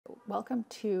Welcome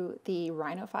to the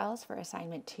Rhino files for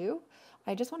assignment 2.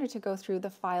 I just wanted to go through the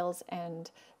files and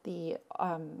the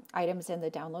items in the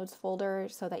downloads folder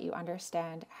so that you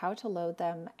understand how to load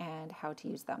them and how to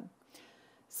use them.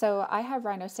 So I have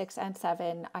Rhino 6 and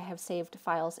 7. I have saved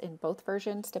files in both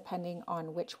versions depending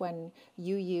on which one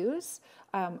you use.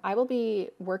 I will be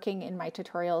working in my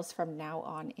tutorials from now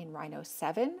on in Rhino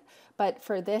 7, but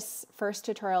for this first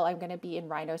tutorial I'm going to be in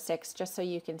Rhino 6 just so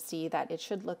you can see that it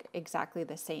should look exactly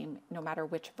the same no matter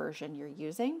which version you're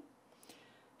using.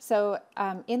 So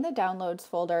in the downloads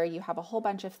folder you have a whole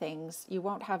bunch of things. You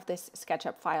won't have this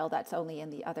SketchUp file that's only in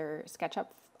the other SketchUp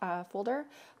folder,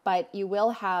 but you will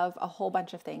have a whole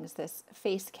bunch of things, this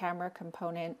face camera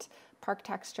component, park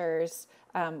textures.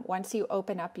 Once you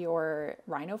open up your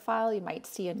Rhino file, you might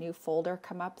see a new folder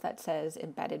come up that says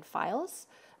embedded files.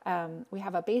 We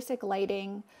have a basic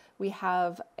lighting, we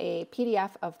have a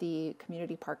PDF of the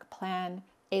community park plan,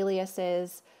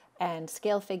 aliases, and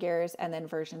scale figures, and then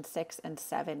version 6 and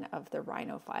 7 of the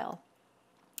Rhino file.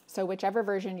 So whichever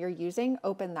version you're using,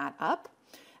 open that up.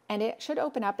 And it should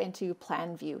open up into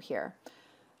plan view here.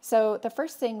 So the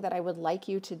first thing that I would like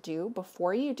you to do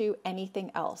before you do anything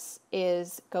else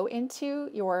is go into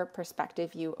your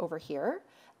perspective view over here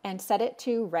and set it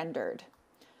to rendered.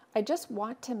 I just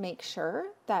want to make sure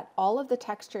that all of the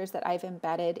textures that I've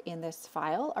embedded in this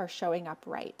file are showing up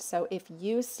right. So if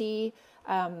you see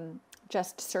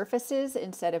just surfaces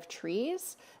instead of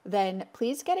trees, then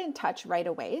please get in touch right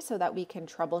away so that we can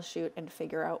troubleshoot and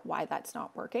figure out why that's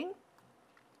not working.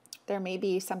 There may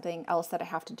be something else that I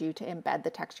have to do to embed the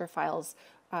texture files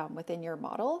within your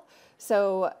model.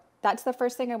 So that's the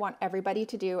first thing I want everybody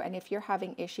to do. And if you're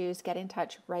having issues, get in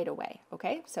touch right away.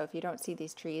 Okay, so if you don't see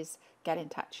these trees, get in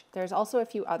touch. There's also a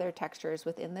few other textures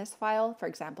within this file. For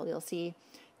example, you'll see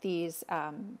these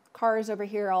cars over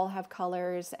here all have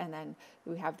colors, and then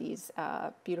we have these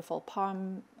beautiful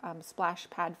palm splash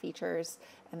pad features,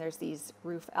 and there's these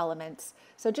roof elements.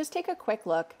 So just take a quick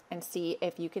look and see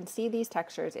if you can see these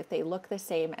textures, if they look the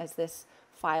same as this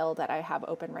file that I have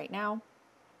open right now,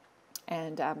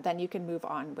 and then you can move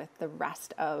on with the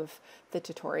rest of the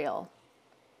tutorial.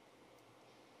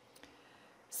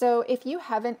 So if you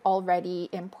haven't already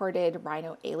imported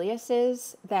Rhino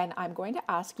Aliases, then I'm going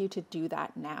to ask you to do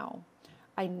that now.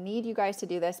 I need you guys to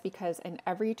do this because in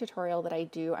every tutorial that I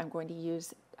do, I'm going to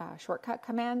use shortcut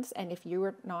commands. And if you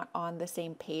are not on the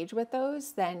same page with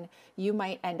those, then you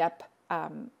might end up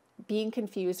being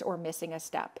confused or missing a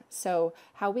step. So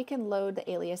how we can load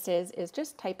the aliases is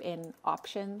just type in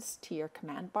options to your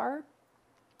command bar.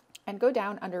 And go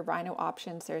down under Rhino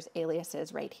options, there's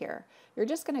aliases right here. You're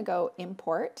just going to go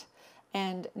import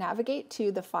and navigate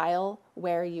to the file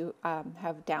where you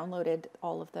have downloaded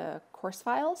all of the course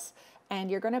files,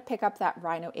 and you're going to pick up that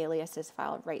Rhino aliases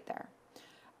file right there.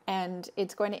 And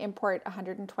it's going to import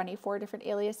 124 different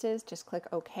aliases. Just click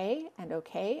OK and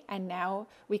OK. And now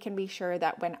we can be sure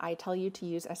that when I tell you to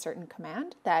use a certain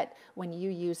command, that when you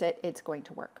use it, it's going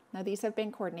to work. Now these have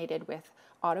been coordinated with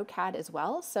AutoCAD as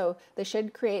well. So this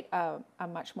should create a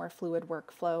much more fluid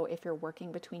workflow if you're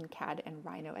working between CAD and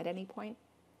Rhino at any point.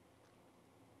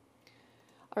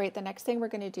 All right, the next thing we're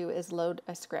going to do is load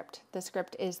a script. The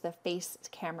script is the face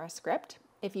camera script.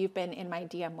 If you've been in my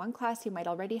DM1 class, you might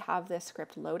already have this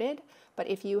script loaded, but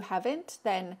if you haven't,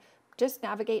 then just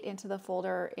navigate into the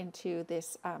folder into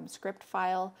this script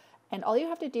file, and all you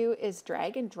have to do is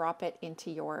drag and drop it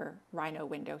into your Rhino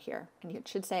window here. And it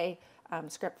should say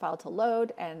script file to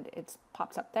load, and it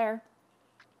pops up there.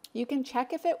 You can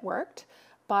check if it worked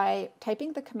by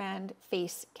typing the command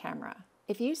face camera.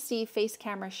 If you see face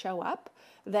camera show up,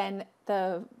 then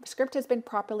the script has been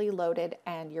properly loaded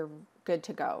and you're good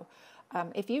to go.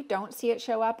 If you don't see it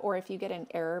show up, or if you get an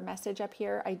error message up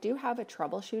here, I do have a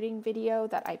troubleshooting video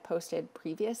that I posted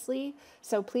previously.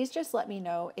 So please just let me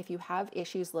know if you have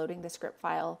issues loading the script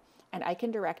file, and I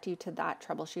can direct you to that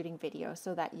troubleshooting video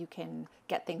so that you can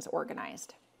get things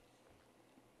organized.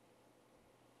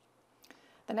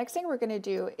 The next thing we're going to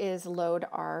do is load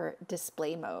our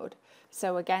display mode.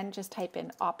 So again, just type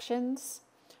in options,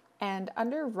 and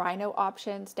under Rhino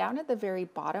options, down at the very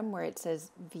bottom where it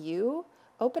says view,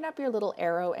 open up your little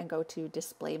arrow and go to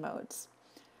display modes.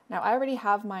 Now I already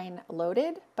have mine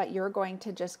loaded, but you're going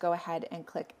to just go ahead and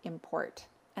click import.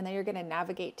 And then you're going to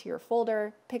navigate to your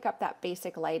folder, pick up that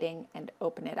basic lighting and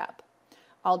open it up.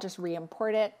 I'll just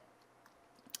re-import it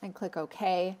and click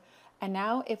OK. And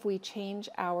now if we change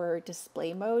our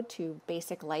display mode to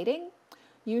basic lighting,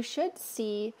 you should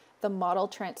see the model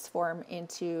transform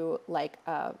into like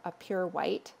a pure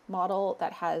white model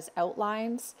that has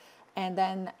outlines. And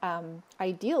then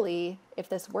ideally, if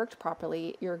this worked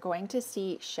properly, you're going to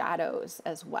see shadows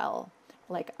as well.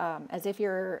 like as if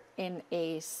you're in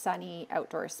a sunny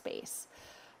outdoor space.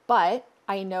 But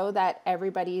I know that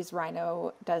everybody's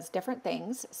Rhino does different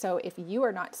things. So if you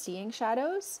are not seeing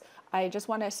shadows, I just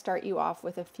want to start you off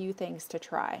with a few things to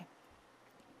try.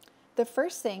 The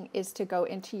first thing is to go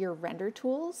into your render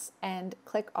tools and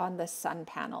click on the sun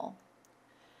panel.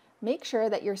 Make sure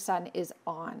that your sun is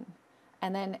on.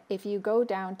 And then if you go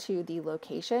down to the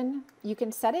location, you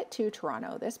can set it to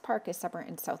Toronto. This park is somewhere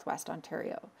in Southwest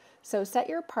Ontario. So set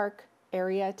your park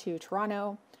area to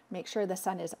Toronto, make sure the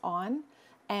sun is on,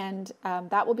 and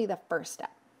that will be the first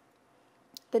step.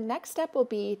 The next step will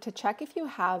be to check if you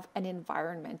have an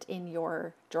environment in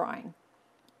your drawing.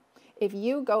 If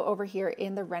you go over here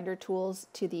in the render tools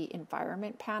to the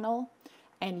environment panel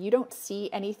and you don't see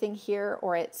anything here,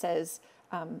 or it says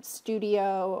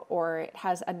studio, or it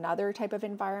has another type of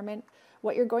environment,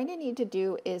 what you're going to need to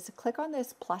do is click on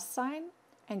this plus sign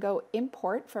and go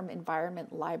import from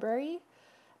environment library,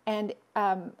 and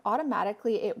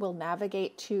automatically it will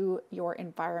navigate to your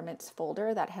environments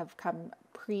folder that have come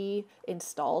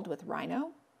pre-installed with Rhino.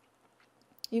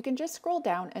 You can just scroll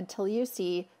down until you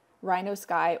see Rhino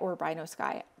Sky or Rhino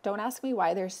Sky. Don't ask me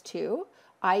why there's two.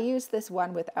 I use this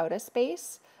one without a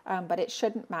space, but it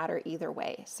shouldn't matter either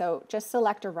way. So just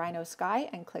select a Rhino Sky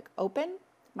and click open.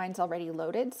 Mine's already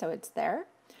loaded, so it's there.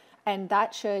 And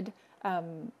that should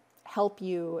help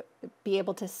you be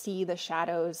able to see the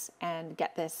shadows and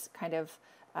get this kind of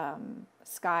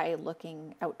sky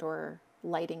looking outdoor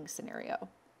lighting scenario.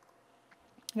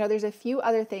 Now there's a few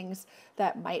other things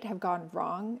that might have gone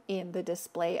wrong in the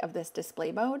display of this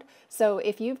display mode. So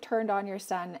if you've turned on your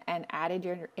sun and added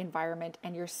your environment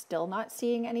and you're still not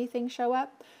seeing anything show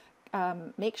up,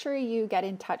 make sure you get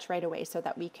in touch right away so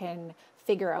that we can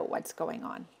figure out what's going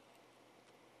on.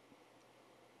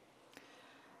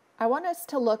 I want us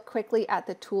to look quickly at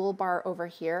the toolbar over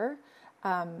here.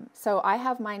 So I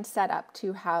have mine set up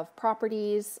to have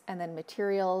properties and then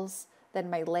materials, then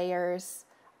my layers.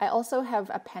 I also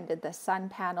have appended the sun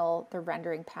panel, the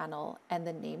rendering panel, and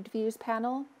the named views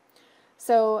panel.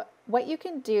 So what you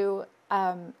can do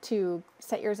to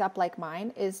set yours up like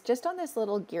mine is just on this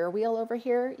little gear wheel over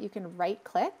here, you can right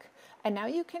click, and now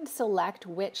you can select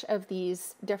which of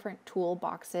these different tool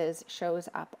boxes shows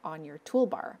up on your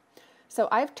toolbar. So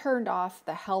I've turned off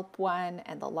the help one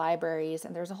and the libraries,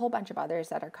 and there's a whole bunch of others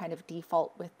that are kind of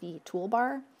default with the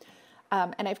toolbar.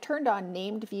 And I've turned on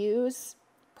named views,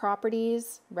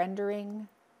 properties, rendering,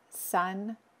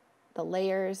 sun, the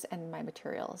layers, and my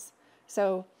materials.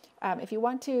 So if you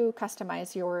want to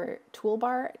customize your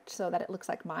toolbar so that it looks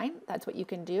like mine, that's what you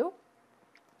can do.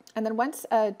 And then once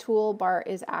a toolbar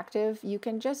is active, you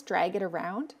can just drag it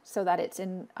around so that it's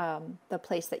in the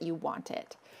place that you want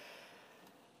it.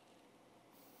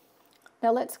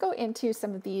 Now let's go into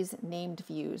some of these named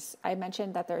views. I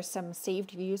mentioned that there's some saved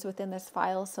views within this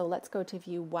file, so let's go to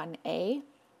view 1A.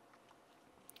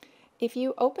 If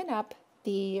you open up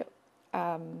the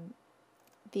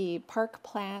park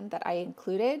plan that I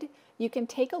included, you can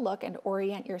take a look and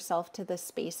orient yourself to the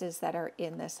spaces that are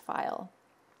in this file.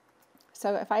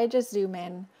 So if I just zoom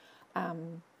in,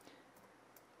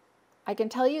 I can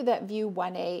tell you that view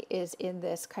 1A is in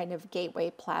this kind of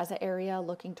gateway plaza area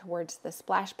looking towards the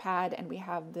splash pad, and we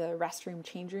have the restroom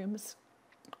change rooms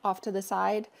off to the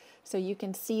side. So you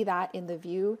can see that in the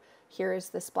view. Here is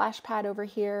the splash pad over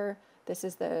here. This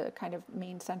is the kind of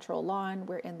main central lawn.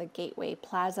 We're in the gateway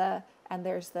plaza, and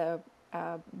there's the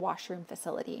washroom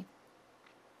facility.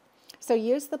 So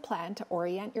use the plan to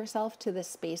orient yourself to the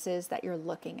spaces that you're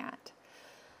looking at.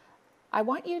 I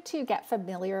want you to get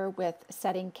familiar with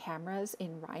setting cameras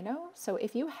in Rhino. So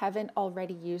if you haven't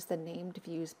already used the named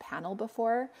views panel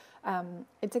before,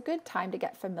 it's a good time to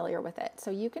get familiar with it. So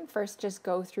you can first just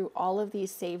go through all of these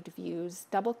saved views,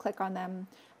 double click on them,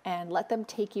 and let them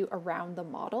take you around the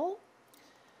model.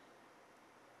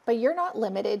 But you're not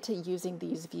limited to using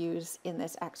these views in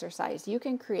this exercise. You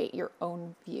can create your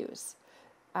own views.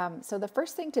 So the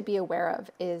first thing to be aware of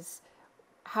is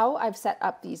how I've set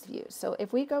up these views. So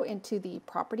if we go into the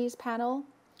properties panel,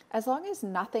 as long as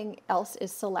nothing else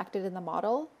is selected in the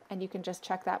model, and you can just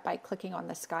check that by clicking on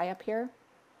the sky up here,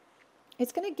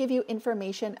 it's going to give you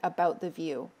information about the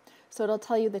view. So it'll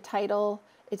tell you the title,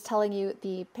 it's telling you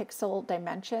the pixel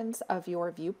dimensions of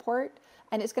your viewport,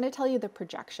 and it's going to tell you the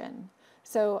projection.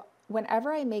 So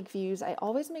whenever I make views, I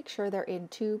always make sure they're in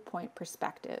 2-point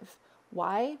perspective.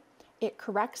 Why? It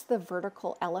corrects the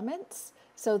vertical elements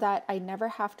so that I never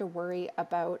have to worry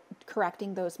about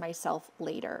correcting those myself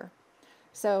later.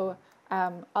 So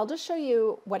I'll just show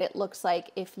you what it looks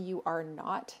like if you are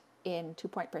not in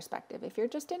 2-point perspective. If you're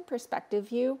just in perspective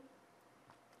view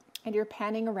and you're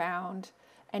panning around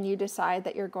and you decide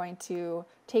that you're going to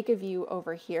take a view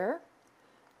over here,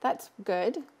 that's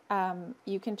good.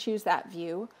 You can choose that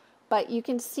view, but you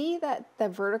can see that the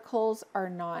verticals are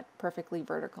not perfectly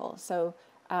vertical. So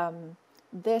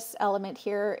this element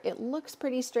here, it looks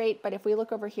pretty straight, but if we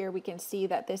look over here, we can see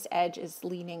that this edge is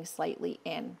leaning slightly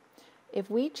in. If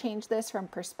we change this from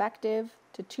perspective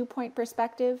to 2-point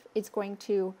perspective, it's going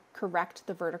to correct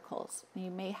the verticals. You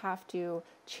may have to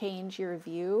change your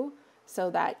view so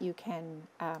that you can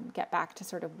get back to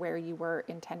sort of where you were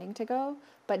intending to go.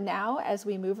 But now as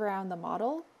we move around the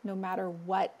model, no matter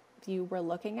what view we're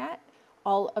looking at,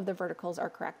 all of the verticals are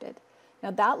corrected.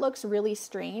 Now that looks really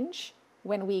strange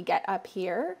when we get up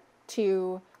here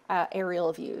to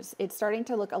aerial views. It's starting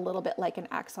to look a little bit like an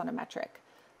axonometric.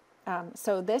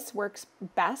 So this works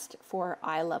best for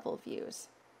eye level views.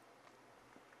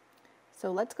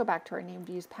 So let's go back to our Named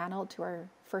Views panel to our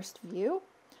first view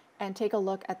and take a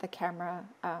look at the camera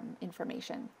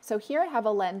information. So here I have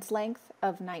a lens length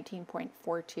of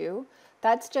 19.42.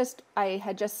 That's just, I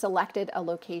had just selected a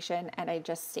location and I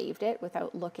just saved it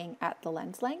without looking at the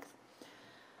lens length.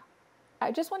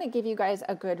 I just want to give you guys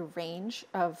a good range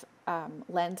of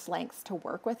lens lengths to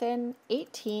work within.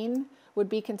 18 would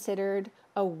be considered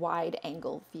a wide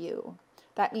angle view.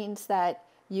 That means that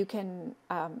you can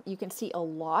see a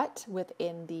lot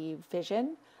within the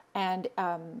vision, and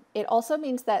it also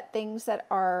means that things that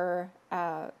are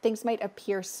things might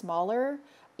appear smaller,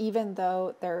 even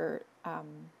though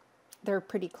they're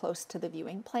pretty close to the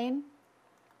viewing plane.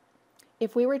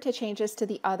 If we were to change this to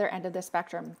the other end of the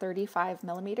spectrum, 35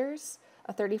 millimeters,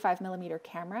 a 35 millimeter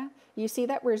camera, you see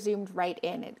that we're zoomed right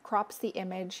in. It crops the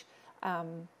image.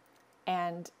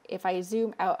 And if I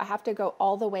zoom out, I have to go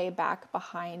all the way back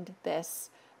behind this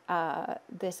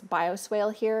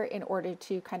bioswale here in order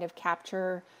to kind of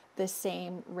capture the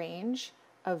same range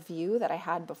of view that I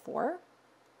had before.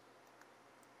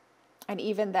 And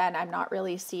even then, I'm not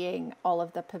really seeing all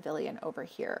of the pavilion over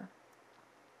here.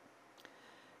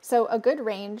 So a good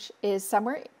range is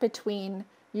somewhere between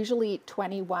usually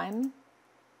 21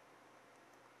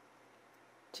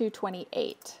 to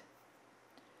 28.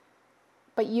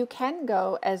 But you can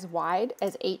go as wide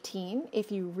as 18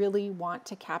 if you really want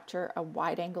to capture a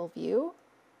wide angle view,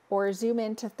 or zoom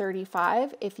in to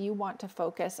 35 if you want to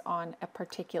focus on a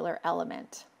particular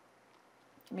element.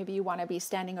 Maybe you want to be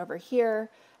standing over here,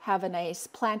 have a nice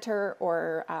planter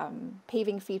or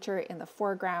paving feature in the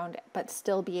foreground, but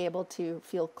still be able to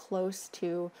feel close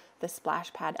to the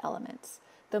splash pad elements.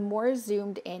 The more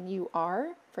zoomed in you are,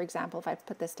 for example, if I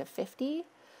put this to 50,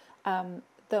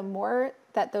 the more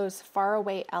that those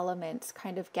faraway elements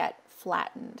kind of get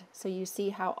flattened. So you see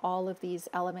how all of these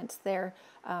elements there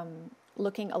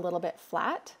looking a little bit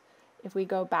flat. If we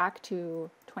go back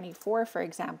to 24, for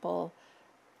example,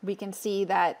 we can see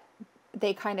that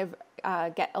they kind of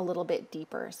get a little bit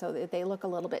deeper. So they look a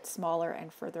little bit smaller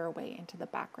and further away into the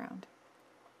background.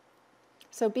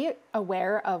 So be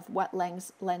aware of what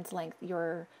lens length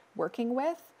you're working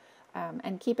with,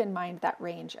 and keep in mind that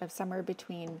range of somewhere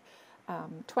between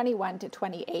 21 to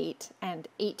 28 and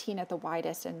 18 at the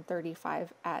widest and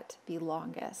 35 at the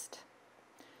longest.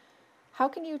 How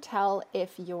can you tell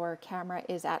if your camera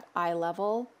is at eye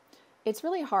level? It's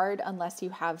really hard unless you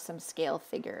have some scale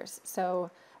figures.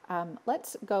 So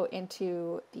let's go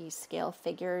into the scale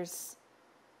figures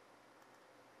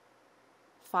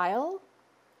file.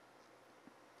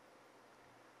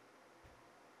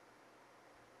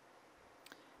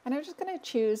 And I'm just going to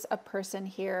choose a person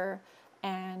here,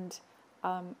 and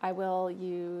I will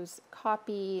use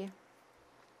copy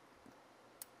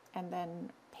and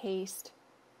then paste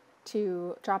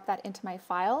to drop that into my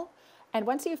file. And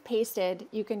once you've pasted,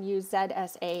 you can use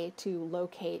ZSA to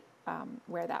locate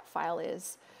where that file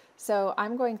is. So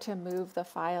I'm going to move the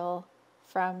file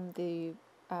from the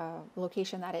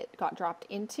location that it got dropped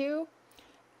into,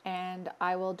 and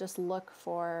I will just look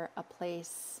for a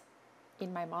place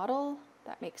in my model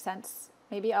that makes sense.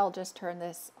 Maybe I'll just turn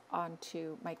this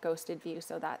onto my ghosted view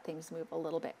so that things move a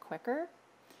little bit quicker.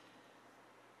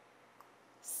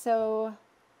 So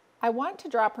I want to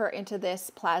drop her into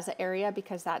this plaza area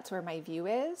because that's where my view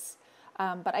is,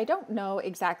 but I don't know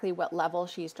exactly what level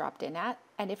she's dropped in at.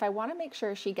 And if I want to make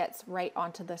sure she gets right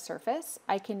onto the surface,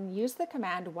 I can use the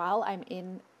command while I'm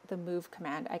in the move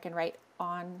command. I can write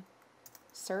on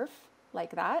surf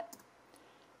like that.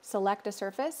 Select a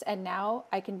surface, and now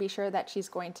I can be sure that she's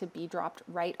going to be dropped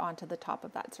right onto the top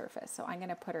of that surface. So I'm going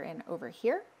to put her in over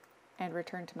here and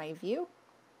return to my view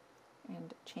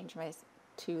and change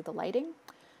to the lighting.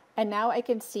 And now I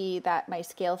can see that my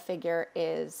scale figure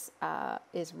is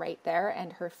right there,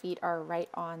 and her feet are right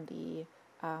on the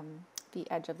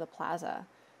edge of the plaza.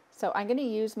 So I'm going to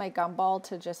use my gumball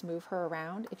to just move her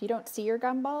around. If you don't see your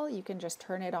gumball, you can just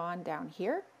turn it on down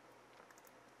here.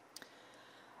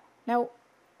 Now,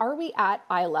 are we at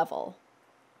eye level?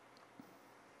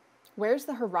 Where's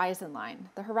the horizon line?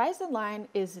 The horizon line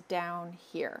is down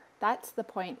here. That's the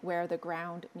point where the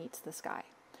ground meets the sky.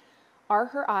 Are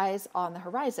her eyes on the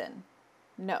horizon?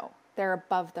 No, they're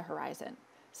above the horizon.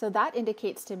 So that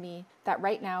indicates to me that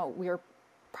right now we're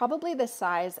probably the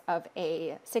size of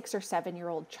a 6 or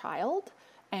 7-year-old child,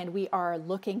 and we are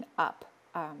looking up.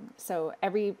 So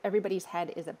everybody's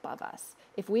head is above us.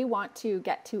 If we want to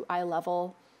get to eye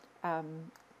level,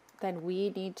 then we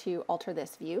need to alter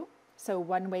this view. So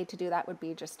one way to do that would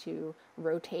be just to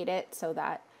rotate it so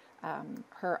that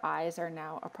her eyes are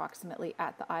now approximately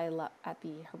at the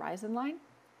horizon line.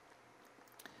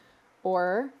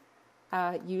 Or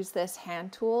use this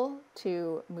hand tool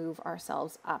to move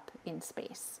ourselves up in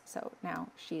space. So now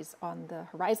she's on the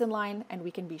horizon line and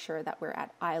we can be sure that we're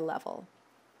at eye level.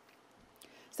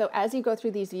 So as you go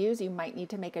through these views, you might need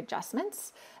to make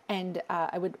adjustments, and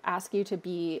I would ask you to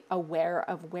be aware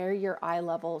of where your eye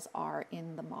levels are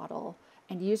in the model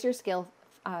and use your scale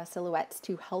silhouettes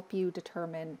to help you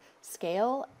determine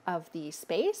scale of the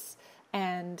space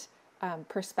and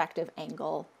perspective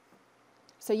angle.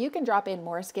 So you can drop in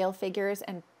more scale figures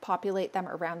and populate them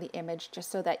around the image just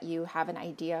so that you have an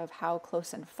idea of how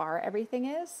close and far everything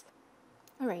is.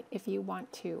 All right, if you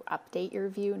want to update your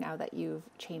view now that you've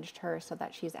changed her so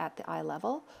that she's at the eye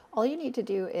level, all you need to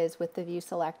do is, with the view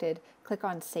selected, click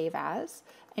on Save As,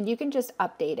 and you can just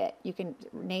update it. You can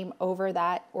name over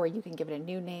that, or you can give it a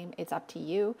new name. It's up to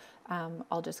you.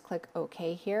 I'll just click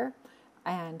OK here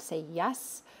and say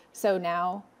yes. So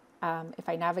now if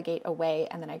I navigate away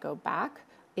and then I go back,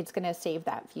 it's going to save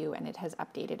that view and it has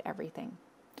updated everything.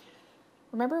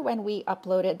 Remember when we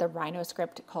uploaded the Rhino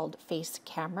script called Face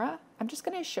Camera? I'm just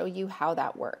going to show you how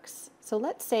that works. So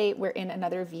let's say we're in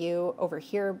another view over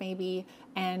here maybe,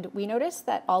 and we notice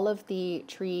that all of the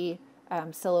tree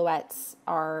silhouettes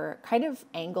are kind of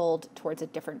angled towards a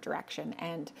different direction,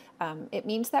 and it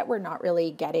means that we're not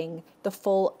really getting the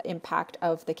full impact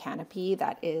of the canopy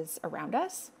that is around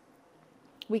us.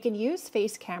 We can use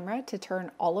Face Camera to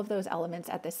turn all of those elements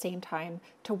at the same time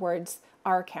towards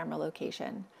our camera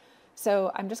location.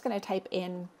 So I'm just going to type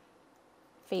in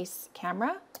Face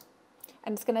Camera,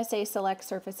 and it's going to say select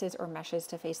surfaces or meshes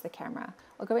to face the camera.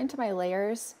 I'll go into my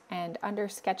layers, and under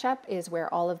SketchUp is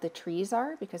where all of the trees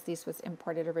are because these was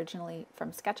imported originally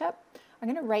from SketchUp. I'm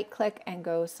going to right click and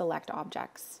go select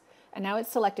objects. And now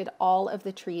it's selected all of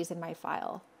the trees in my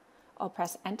file. I'll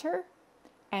press enter,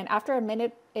 and after a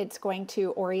minute it's going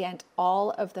to orient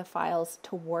all of the files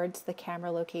towards the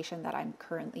camera location that I'm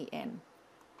currently in.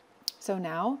 So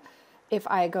now if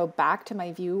I go back to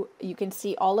my view, you can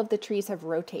see all of the trees have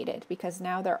rotated because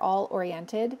now they're all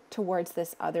oriented towards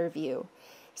this other view.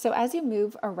 So as you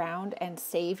move around and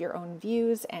save your own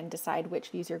views and decide which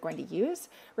views you're going to use,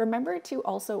 remember to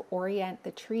also orient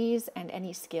the trees and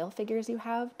any scale figures you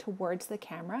have towards the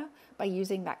camera by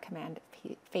using that command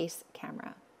Face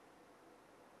Camera.